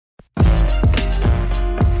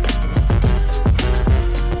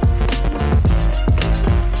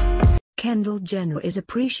Kendall Jenner is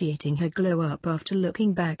appreciating her glow-up after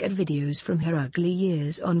looking back at videos from her ugly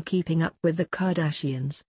years on Keeping Up with the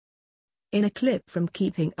Kardashians. In a clip from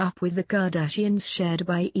Keeping Up with the Kardashians shared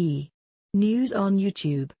by E! News on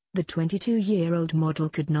YouTube, the 22-year-old model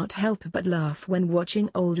could not help but laugh when watching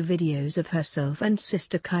old videos of herself and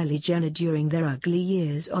sister Kylie Jenner during their ugly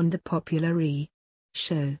years on the popular E!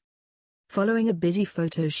 Show. Following a busy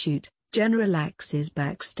photo shoot, Jenner relaxes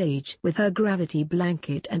backstage with her gravity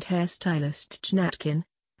blanket and hairstylist Chnatkin,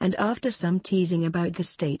 and after some teasing about the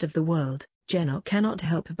state of the world, Jenner cannot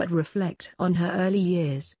help but reflect on her early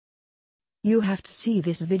years. "You have to see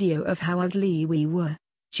this video of how ugly we were,"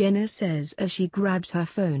 Jenner says as she grabs her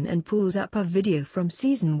phone and pulls up a video from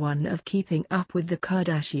season 1 of Keeping Up with the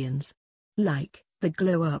Kardashians. "Like, the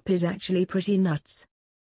glow-up is actually pretty nuts."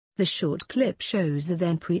 The short clip shows the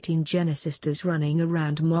then preteen Jenner sisters running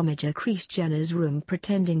around momager Kris Jenner's room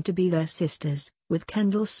pretending to be their sisters, with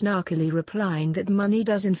Kendall snarkily replying that money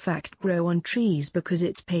does in fact grow on trees because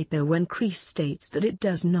it's paper when Kris states that it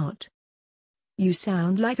does not. "You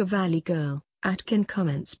sound like a valley girl," Atkin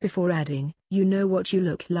comments before adding, "You know what you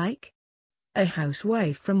look like? A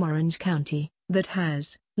housewife from Orange County, that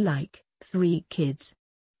has, like, 3 kids.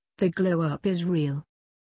 The glow-up is real."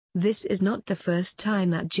 This is not the first time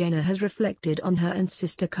that Jenner has reflected on her and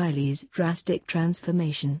sister Kylie's drastic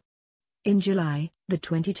transformation. In July, the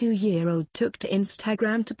 22-year-old took to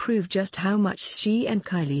Instagram to prove just how much she and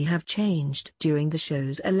Kylie have changed during the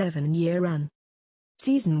show's 11-year run.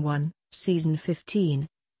 Season 1, Season 15,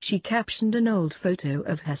 she captioned an old photo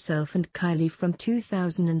of herself and Kylie from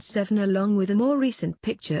 2007 along with a more recent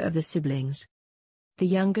picture of the siblings. The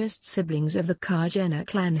youngest siblings of the Kar-Jenner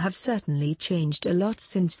clan have certainly changed a lot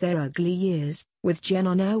since their ugly years, with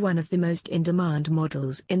Jenner now one of the most in-demand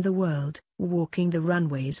models in the world, walking the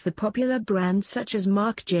runways for popular brands such as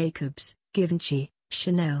Marc Jacobs, Givenchy,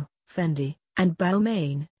 Chanel, Fendi, and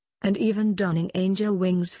Balmain, and even donning angel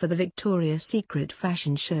wings for the Victoria's Secret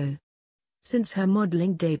fashion show. Since her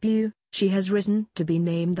modeling debut, she has risen to be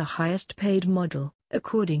named the highest-paid model,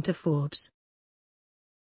 according to Forbes.